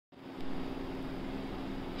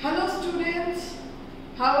students,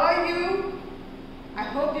 how are you? I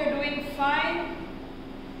hope you're doing fine.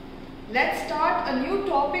 Let's start a new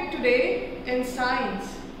topic today in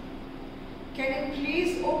science. Can you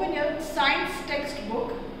please open your science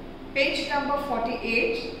textbook, page number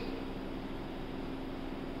 48,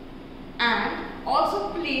 and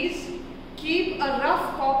also please keep a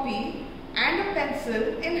rough copy and a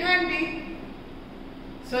pencil in handy.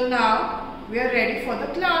 So now we are ready for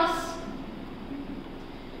the class.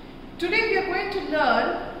 Today we are going to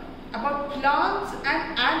learn about plants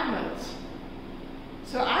and animals.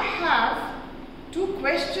 So I have two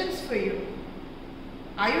questions for you.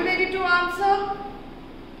 Are you ready to answer?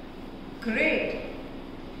 Great.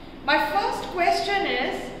 My first question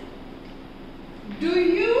is, do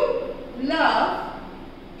you love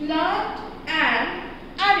plant and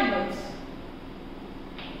animals?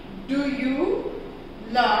 Do you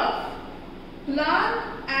love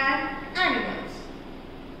plant and animals?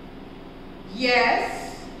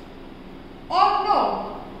 Yes or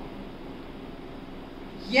no?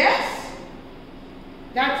 Yes?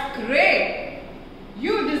 That's great.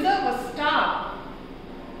 You deserve a star.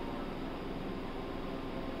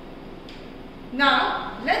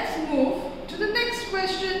 Now, let's move to the next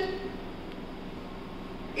question.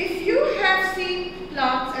 If you have seen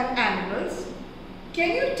plants and animals,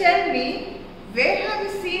 can you tell me where have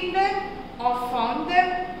you seen them or found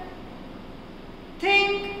them?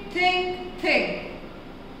 Think, think, think.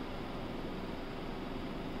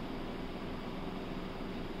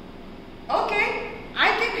 Okay, I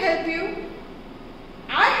can help you.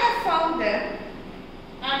 I have found them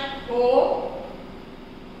at home,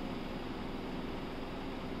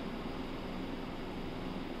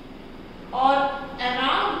 or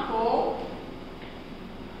around home,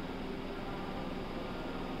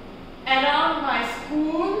 around my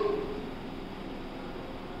school,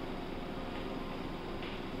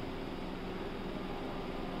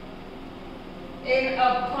 in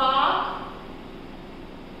a park,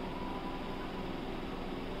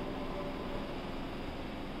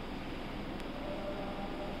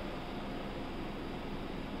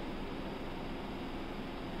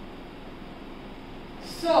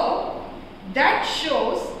 so that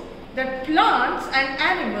shows that plants and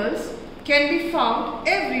animals can be found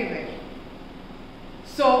everywhere.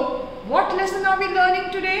 So what lesson are we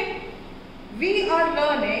learning today? We are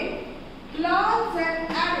learning plants and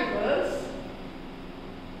animals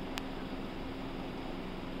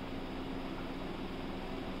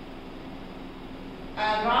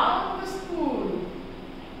around the school.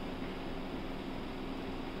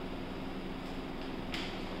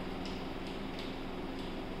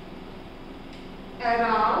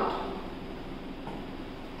 Around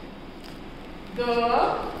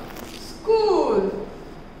the school.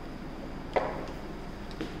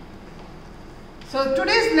 So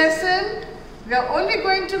today's lesson, we are only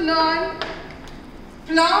going to learn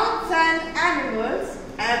plants and animals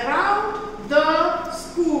around the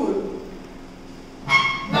school.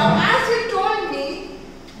 Now, as you told me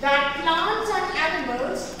that plants and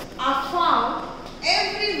animals are found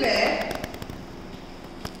everywhere,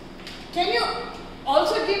 can you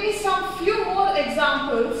also give me some few more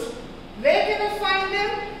examples? Where can I find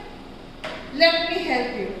them? Let me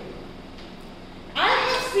help you. I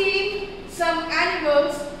have seen some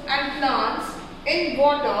animals and plants in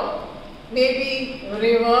water, maybe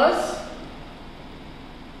rivers,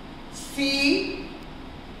 sea,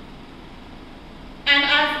 and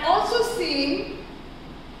I've also seen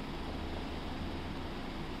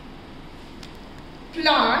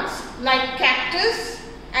plants like cactus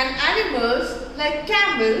and animals like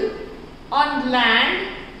camel on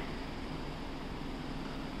land.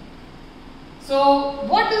 So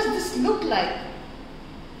what does this look like?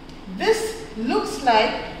 This looks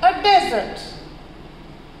like a desert.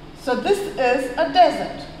 So this is a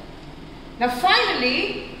desert. Now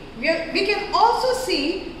finally, we can also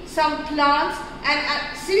see some plants and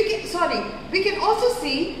we can also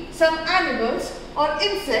see some animals or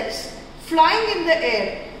insects flying in the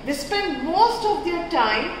air. They spend most of their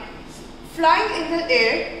time flying in the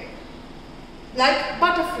air like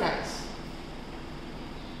butterflies.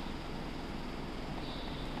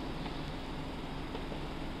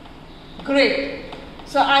 Great.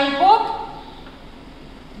 So I hope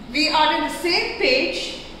we are in the same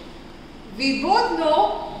page. We both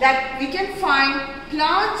know that we can find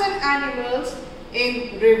plants and animals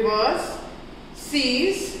in rivers,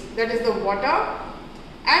 seas, that is the water,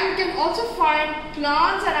 and we can also find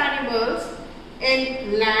plants and animals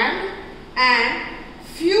in land, and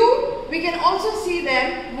we can also see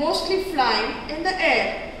them mostly flying in the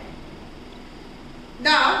air.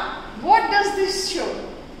 Now, what does this show?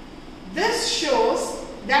 This shows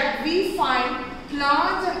that we find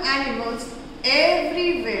plants and animals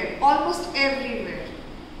everywhere, almost everywhere.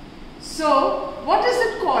 So, what is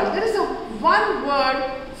it called? There is a one word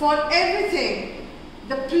for everything.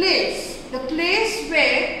 The place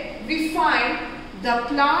where we find the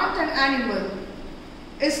plant and animal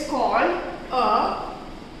is called a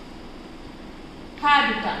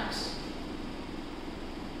habitat.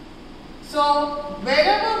 So,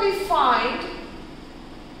 wherever we find,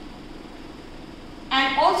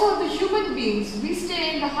 and also the human beings, we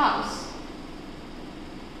stay in the house.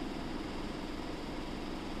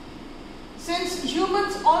 Since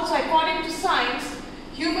humans also, according to science,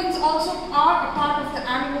 humans also are a part of the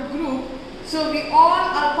animal group, so we all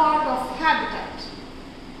are part of habitat.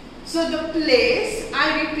 So the place,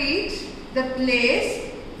 I repeat, the place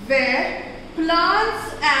where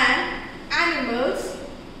plants and animals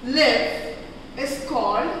live is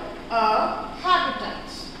called a habitat.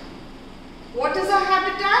 What is a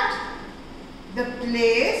habitat? The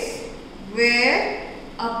place where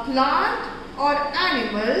a plant or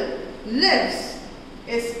animal lives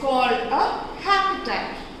is called a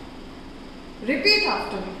habitat. Repeat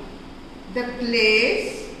after me. The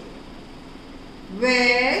place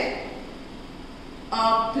where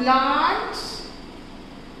a plant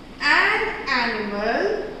and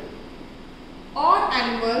animal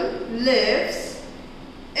lives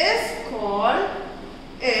is called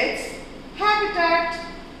its habitat.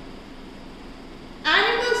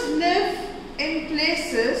 Animals live in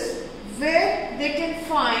places where they can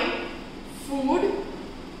find food,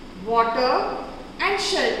 water and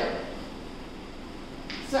shelter.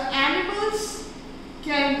 So animals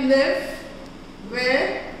can live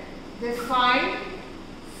where they find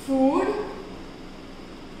food,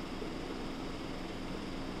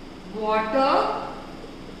 water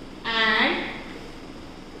and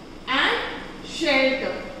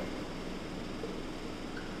shelter.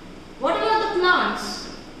 What about the plants?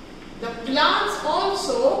 The plants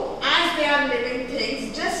also, as they are living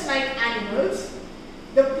things, just like animals,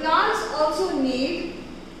 the plants also need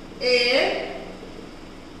air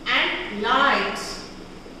and light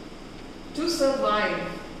to survive.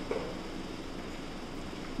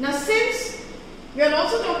 Now, since we are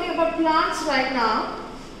also talking about plants right now,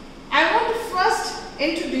 I want to first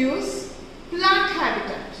introduce plant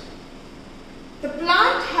habitat. The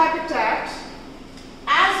plant habitat,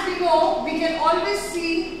 as we know, we can always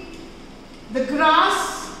see the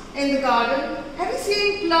grass in the garden. Have you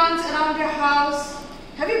seen plants around your house?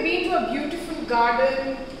 Have you been to a beautiful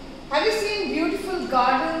garden? Have you seen beautiful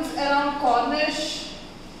gardens around Cornish?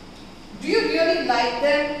 Do you really like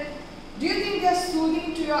them? Do you think they are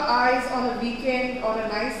soothing to your eyes on a weekend or a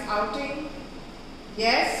nice outing?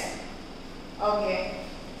 Yes? Okay.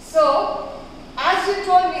 So, as you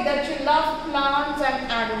told me that you love plants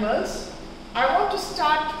and animals, I want to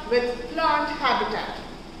start with plant habitat.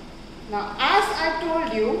 Now, as I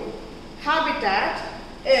told you, habitat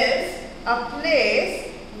is a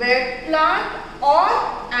place where plant or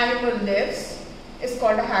animal lives is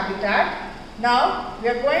called a habitat. Now, we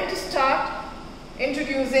are going to start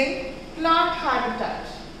introducing plant habitat.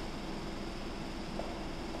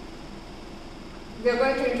 We are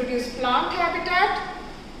going to introduce plant habitat.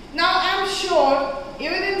 Now, I am sure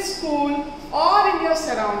even in school or in your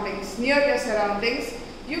surroundings, near your surroundings,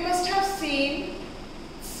 you must have seen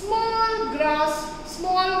small grass,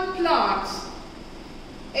 small plants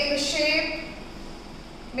in the shape,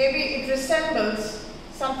 maybe it resembles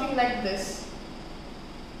something like this.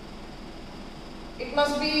 It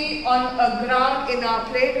must be on a ground in our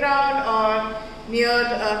playground or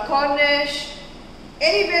near Cornish,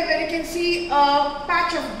 anywhere where you can see a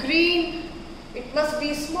patch of green. It must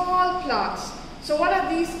be small plants. So what are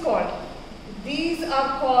these called? These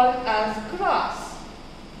are called as grass.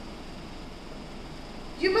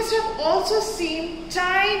 You must have also seen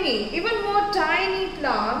tiny, even more tiny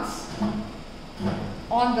plants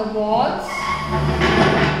on the walls.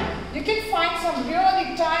 You can find some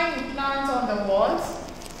really tiny plants on the walls,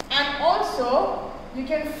 and also you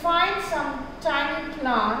can find some tiny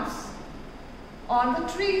plants on the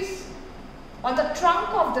trees, on the trunk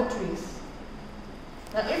of the trees.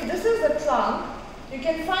 Now, if this is the trunk, you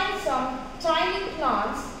can find some tiny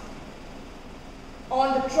plants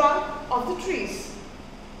on the trunk of the trees,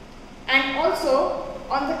 and also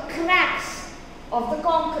on the cracks of the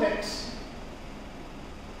concrete.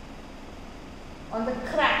 On the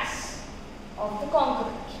cracks of the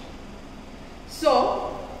concrete.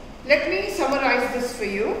 So, let me summarize this for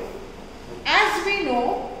you. As we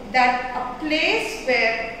know that a place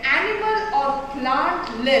where animal or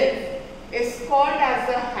plant live is called as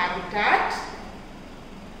a habitat.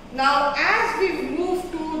 Now, as we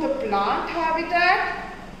move to the plant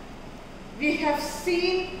habitat, we have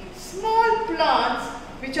seen small plants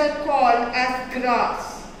which are called as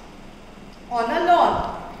grass on a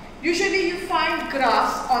lawn. Usually you find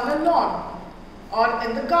grass on a lawn or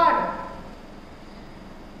in the garden.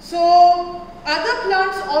 So other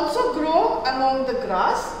plants also grow among the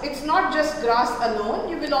grass. It's not just grass alone.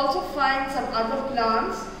 You will also find some other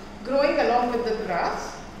plants growing along with the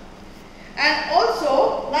grass. And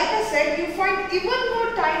also, like I said, you find even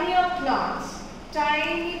more tiny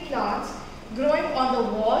plants growing on the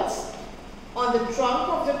walls, on the trunk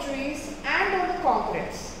of the trees and on the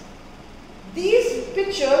concretes. These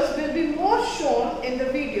pictures will be more shown in the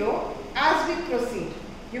video as we proceed.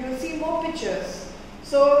 You will see more pictures.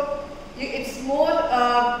 So it's more,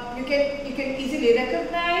 you can easily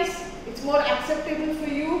recognize, it's more acceptable for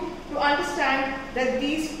you to understand that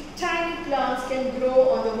these tiny plants can grow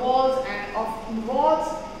on the walls and of walls,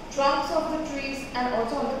 trunks of the trees and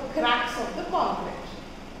also on the cracks of the concrete.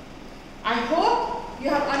 I hope you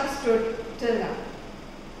have understood till now.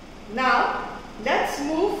 Now let's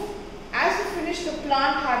move as we finish the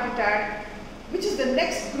plant habitat, which is the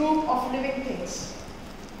next group of living things.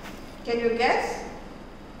 Can you guess?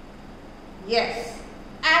 Yes,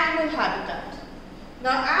 animal habitat.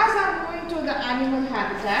 Now as I'm going to the animal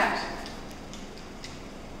habitat,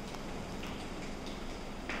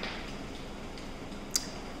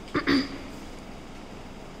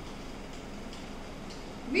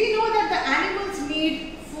 we know that the animals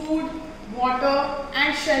need food, water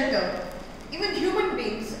and shelter. Even human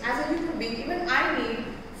beings, as a human being, even I need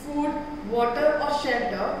food, water or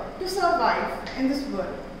shelter to survive in this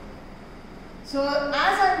world. So as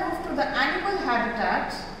I move to the animal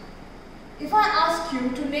habitat, if I ask you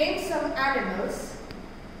to name some animals,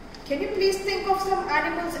 can you please think of some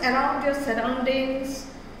animals around your surroundings?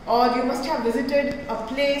 Or you must have visited a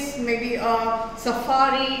place, maybe a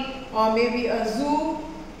safari or maybe a zoo,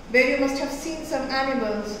 where you must have seen some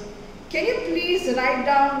animals. Can you please write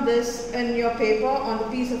down this in your paper, on the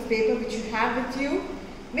piece of paper which you have with you?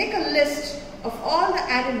 Make a list of all the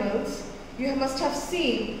animals you must have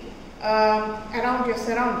seen around your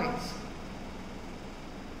surroundings.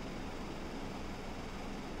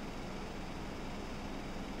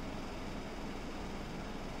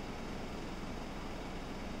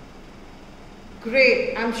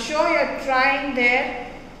 Great, I'm sure you're trying there.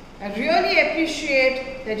 I really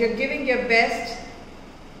appreciate that you're giving your best.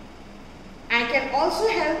 I can also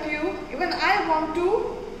help you. Even I want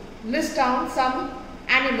to list down some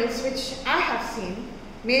animals which I have seen.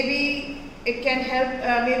 Maybe it can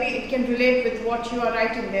help, maybe it can relate with what you are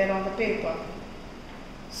writing there on the paper.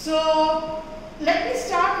 So let me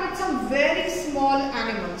start with some very small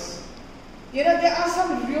animals. You know, there are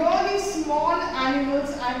some really small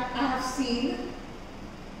animals I have seen.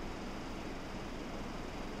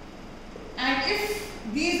 And if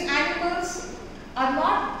these animals are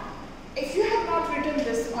not, if you have not written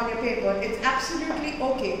this on your paper, it's absolutely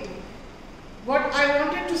okay. What I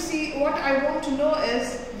wanted to see, what I want to know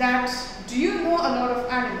is that, do you know a lot of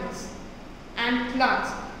animals and plants?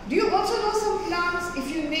 Do you also know some plants?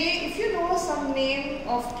 If you know some name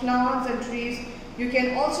of plants and trees, you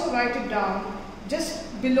can also write it down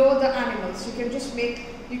just below the animals. You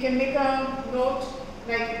can make a note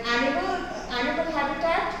like animal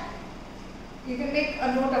habitat. You can make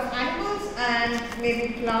a note of animals and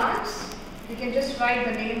maybe plants. You can just write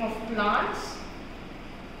the name of plants.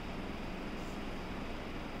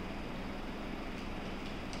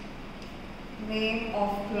 Name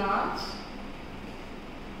of plants.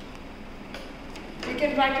 You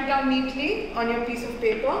can write it down neatly on your piece of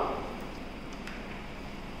paper.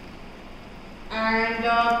 And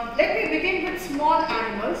let me begin with small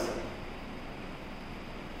animals.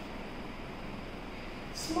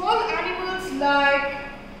 Small animals like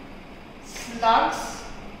slugs,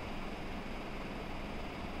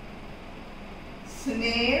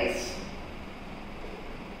 snails,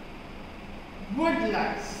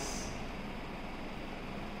 woodlice.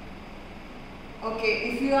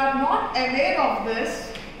 Okay, if you are not aware of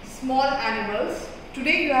this, small animals,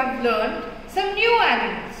 today you have learned some new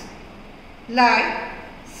animals like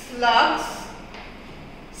slugs,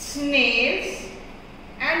 snails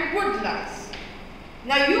and woodlice.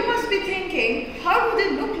 Now you must be thinking, how do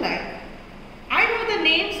they look like? I know the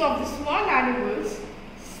names of the small animals: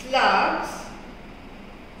 slugs,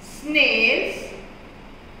 snails,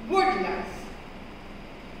 woodlice.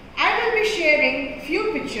 I will be sharing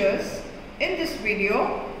few pictures in this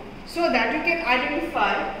video so that you can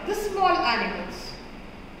identify the small animals.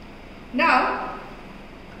 Now,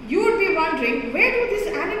 you would be wondering, where do these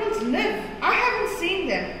animals live? I haven't seen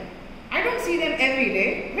them. I don't see them every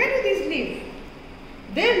day. Where do these live?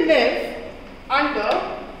 They live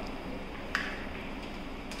under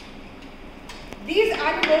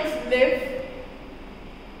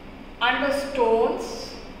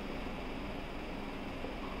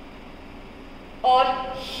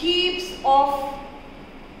of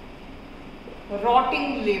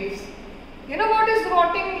rotting leaves. You know what is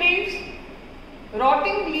rotting leaves?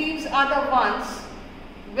 Rotting leaves are the ones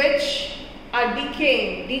which are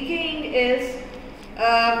decaying. Decaying is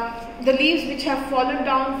the leaves which have fallen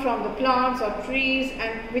down from the plants or trees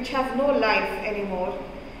and which have no life anymore,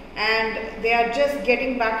 and they are just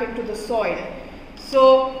getting back into the soil.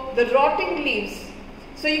 So the rotting leaves.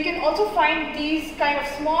 So you can also find these kind of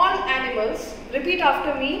small animals. Repeat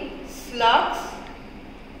after me. Slugs,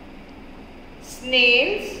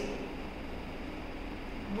 snails,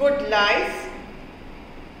 wood lice.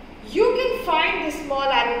 You can find these small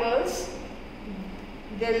animals.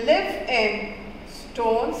 They live in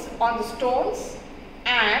stones, on the stones,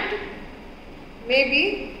 and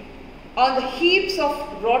maybe on the heaps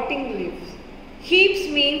of rotting leaves. Heaps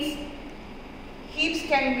means, heaps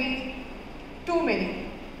can be too many.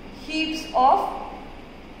 Heaps of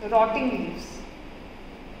rotting leaves.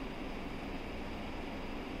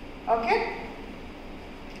 Okay?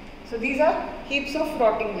 So these are heaps of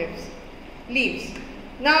rotting leaves.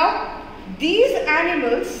 Now, these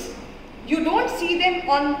animals, you don't see them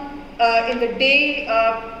on in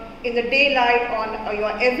the daylight on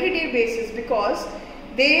your everyday basis, because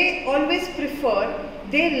they always prefer,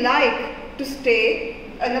 they like to stay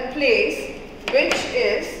in a place which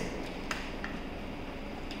is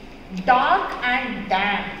dark and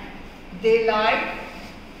damp. They like,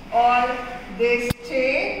 or they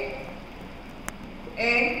stay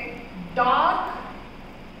in dark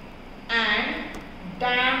and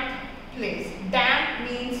damp place. Damp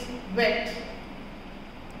means wet.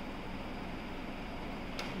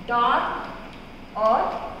 Dark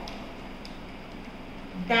or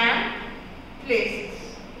damp places.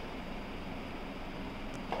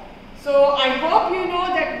 So I hope you know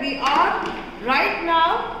that we are right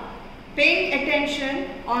now paying attention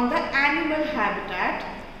on the animal habitat,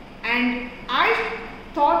 and I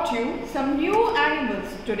taught you some new animals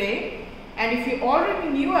today, and if you already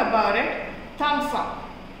knew about it, thumbs up.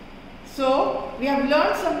 So we have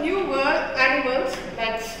learned some new animals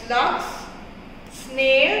like slugs,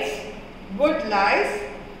 snails, wood lice,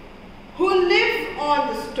 who live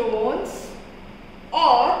on the stones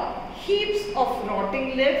or heaps of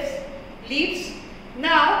rotting leaves.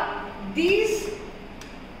 Now these,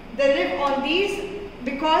 they live on these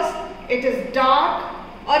because it is dark,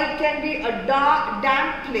 or it can be a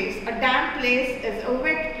damp place. A damp place is a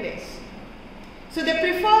wet place. So they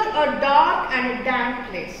prefer a dark and a damp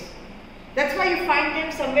place. That's why you find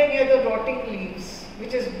them somewhere near the rotting leaves,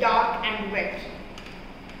 which is dark and wet.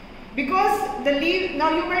 Because the leaf,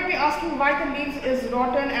 now you might be asking why the leaves is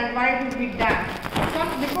rotten and why it would be damp.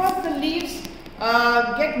 Because the leaves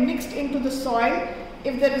get mixed into the soil.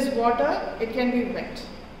 If there is water, it can be wet.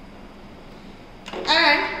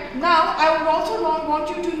 And now I would also want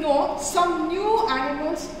you to know some new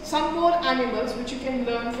animals, some more animals which you can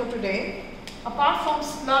learn for today. Apart from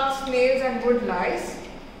slugs, snails and wood lice,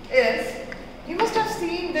 is, you must have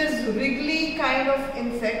seen this wriggly kind of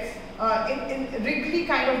insects, wriggly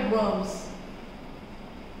kind of worms.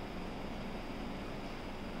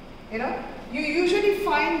 You know, you usually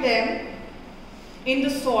find them in the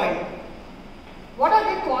soil. What are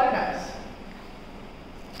they called as?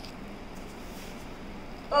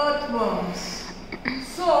 Earthworms.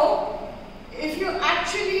 So, if you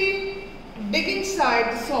actually dig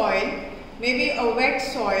inside the soil, maybe a wet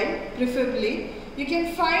soil preferably, you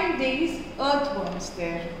can find these earthworms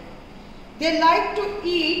there. They like to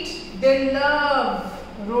eat, they love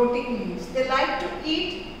rotting leaves. They like to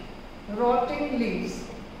eat rotting leaves.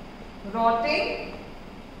 Rotting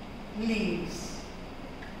leaves.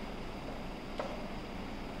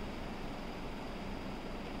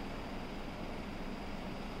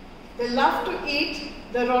 They love to eat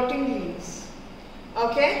the rotting leaves.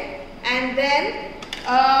 Okay? And then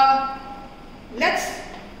let's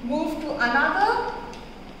move to another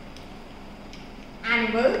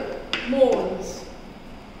animal, moles.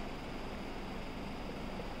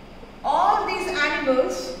 All these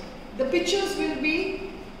animals, the pictures will be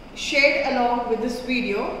shared along with this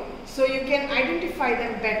video so you can identify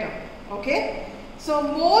them better. Okay? So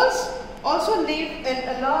moles also live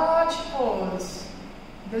in large holes.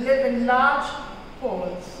 They live in large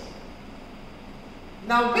holes.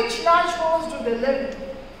 Now, which large holes do they live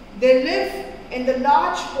in? They live in the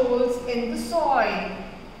large holes in the soil.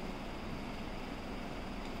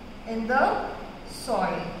 In the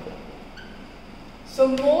soil. So,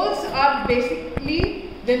 moles are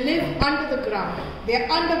basically, they live under the ground. They are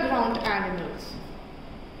underground animals.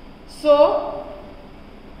 So,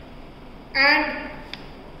 and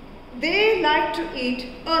they like to eat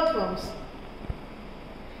earthworms.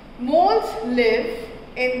 Moles live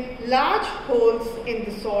in large holes in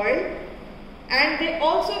the soil, and they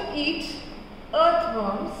also eat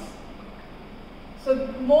earthworms. So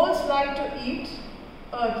moles like to eat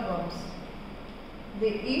earthworms.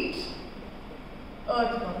 They eat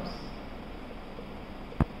earthworms.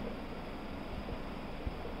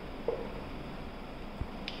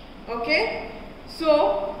 Okay,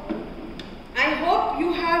 so I hope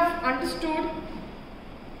you have understood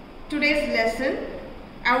today's lesson.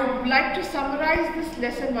 I would like to summarize this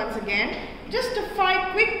lesson once again. Just a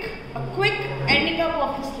quick ending up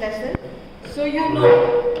of this lesson, so you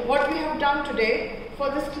know what we have done today for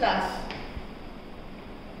this class.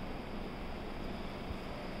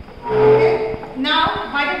 Okay,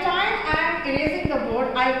 now by the time I am erasing the board,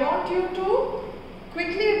 I want you to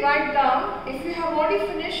quickly write down, if you have already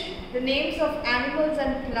finished the names of animals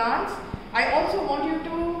and plants. I also want you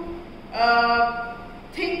to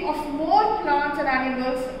think of more plants and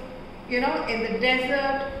animals, in the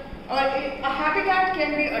desert, or a habitat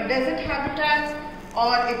can be a desert habitat,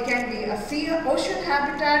 or it can be a ocean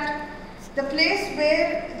habitat. The place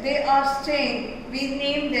where they are staying, we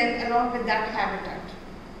name them along with that habitat.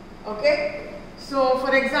 Okay? So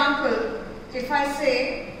for example, if I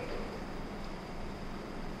say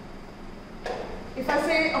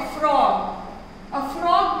a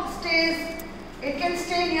frog stays, it can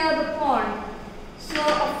stay near the pond. So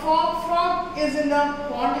a frog is in the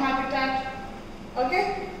pond habitat.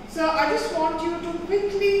 Okay? So I just want you to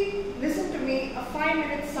quickly listen to me, a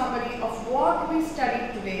 5-minute summary of what we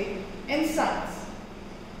studied today in science.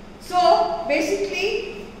 So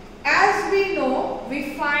basically, as we know,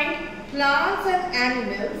 we find plants and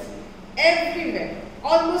animals everywhere,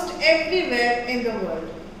 almost everywhere in the world.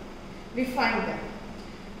 We find them.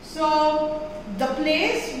 So the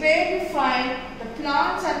place where we find the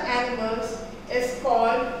plants and animals is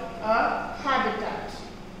called a habitat.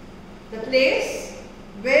 The place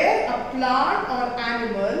where a plant or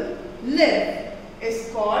animal live is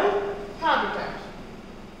called habitat.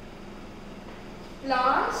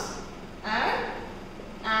 Plants and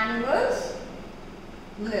animals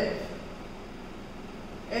live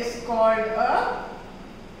is called a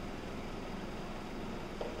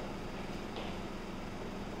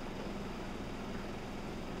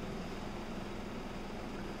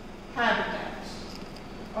habitat.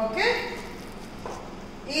 Okay?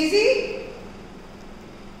 Easy?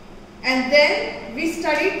 And then we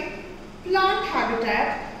studied plant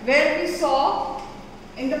habitat, where we saw,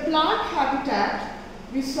 in the plant habitat,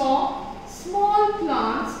 we saw small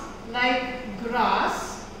plants like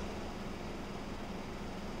grass,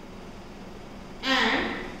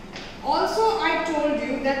 and also I told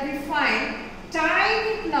you that we find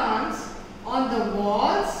tiny plants on the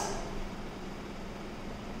walls,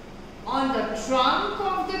 on the trunk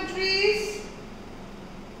of the trees,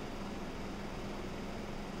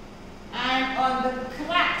 and on the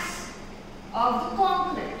cracks of the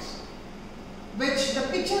concrete, which the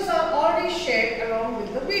pictures are already shared along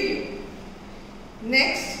with the video.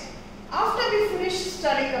 Next, after we finish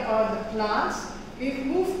studying about the plants, we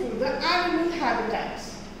move to the animal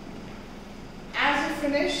habitats. As we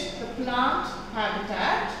finish the plant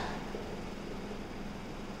habitat,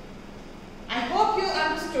 I hope you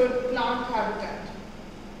understood plant habitat.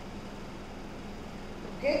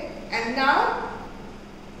 Okay, and now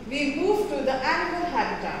we move to the animal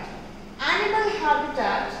habitat. Animal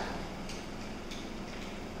habitat,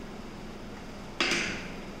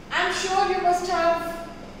 I'm sure you must have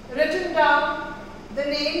written down the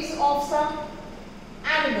names of some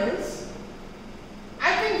animals.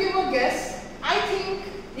 I can give a guess. I think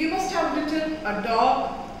you must have written a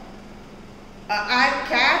dog, a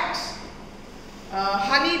cat, a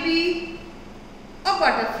honeybee, a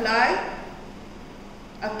butterfly,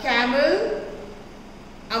 a camel,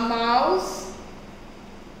 a mouse.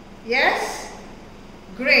 Yes?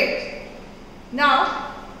 Great.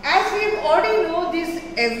 Now, as we already know these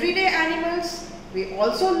everyday animals, we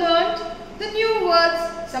also learned the new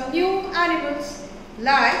words, some new animals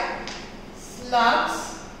like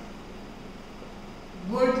slugs,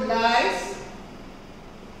 wood lice,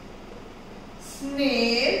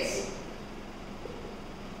 snails,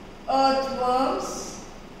 earthworms,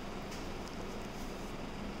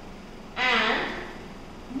 and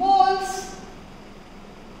moles.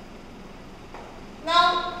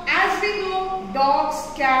 Now, as we know,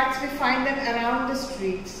 dogs, cats, we find them around the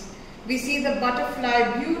streets. We see the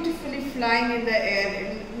butterfly beautifully flying in the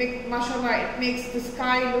air. Mashallah, it makes the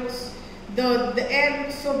sky looks, the air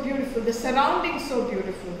looks so beautiful, the surroundings so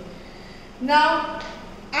beautiful. Now,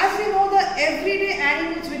 as we know, the everyday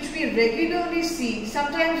animals which we regularly see,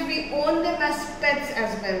 sometimes we own them as pets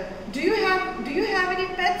as well. Do you have any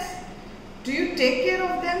pets? Do you take care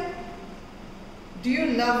of them? Do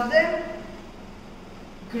you love them?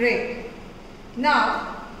 Great.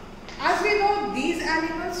 Now, as we know these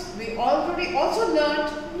animals, we already also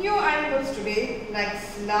learned new animals today like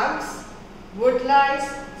slugs, woodlice,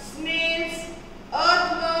 snails,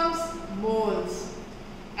 earthworms, moles.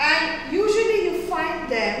 And usually you find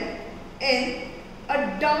them in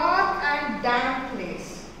a dark and damp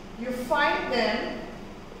place. You find them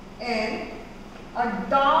in a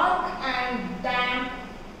dark and damp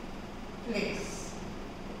place.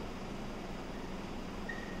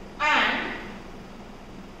 And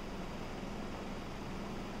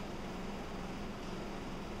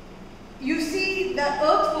you see the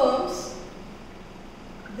earthworms,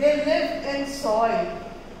 they live in soil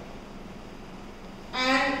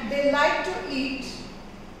and they like to eat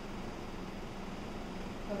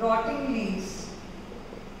rotting leaves.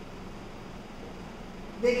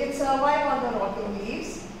 They can survive on the rotting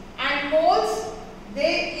leaves. And moles,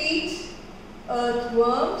 they eat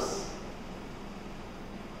earthworms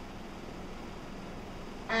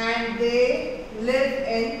and they live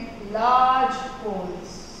in large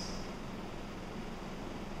holes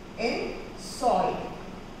in soil.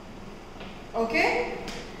 Okay?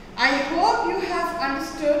 I hope you have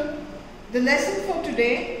understood the lesson for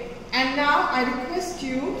today, and now I request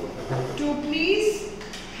you to please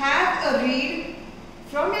have a read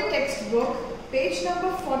from your textbook, page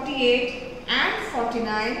number 48 and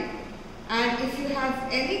 49, and if you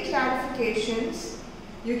have any clarifications,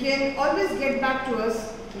 you can always get back to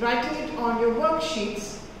us writing it on your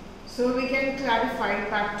worksheets so we can clarify it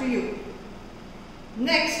back to you.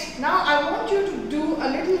 Next, now I want you to do a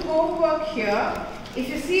little homework here. If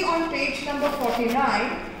you see on page number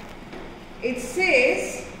 49, it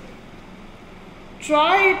says,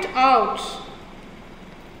 try it out.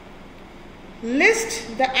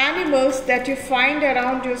 List the animals that you find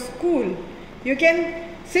around your school. You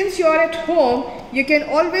can, since you are at home, you can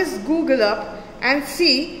always Google up and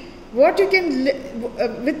see what you can,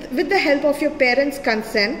 with the help of your parents'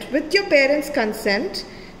 consent,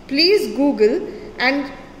 please Google and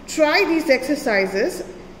try these exercises.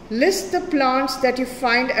 List the plants that you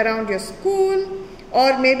find around your school,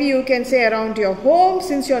 or maybe you can say around your home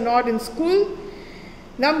since you're not in school.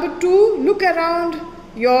 Number 2, look around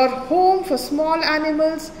your home for small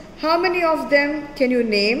animals. How many of them can you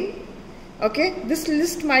name? Okay, this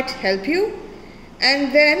list might help you.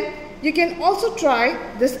 And then you can also try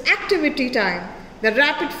this activity time, the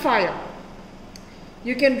rapid fire.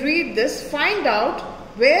 You can read this, find out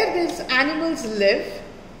where these animals live,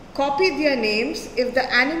 copy their names. If the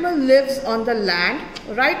animal lives on the land,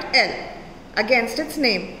 write L against its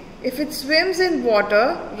name. If it swims in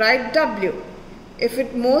water, write W. If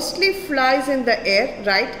it mostly flies in the air,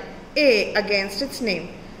 write A against its name.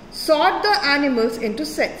 Sort the animals into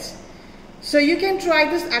sets. So you can try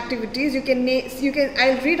these activities.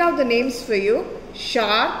 I'll read out the names for you.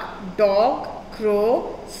 Shark, dog,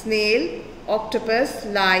 crow, snail, octopus,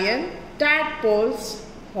 lion, tadpoles,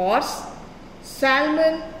 horse,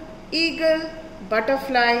 salmon, eagle,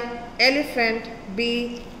 butterfly, elephant,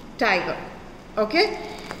 bee, tiger. Okay?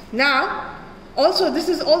 Now, also this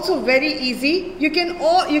is also very easy. You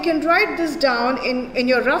can write this down in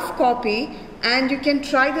your rough copy and you can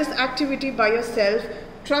try this activity by yourself.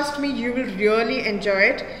 Trust me, you will really enjoy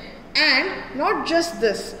it. And not just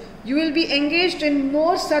this, you will be engaged in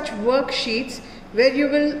more such worksheets where you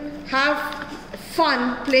will have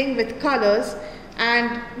fun playing with colors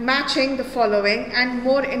and matching the following and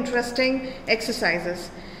more interesting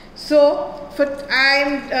exercises. So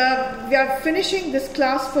we are finishing this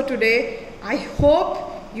class for today. I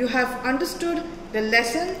hope you have understood the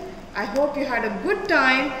lesson. I hope you had a good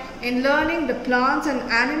time in learning the plants and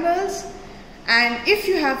animals. And if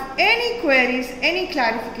you have any queries, any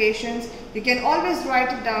clarifications, you can always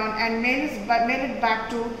write it down and mail it back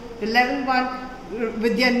to the level 1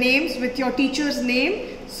 with their names, with your teacher's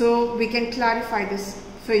name, so we can clarify this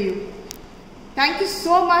for you. Thank you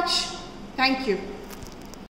so much. Thank you.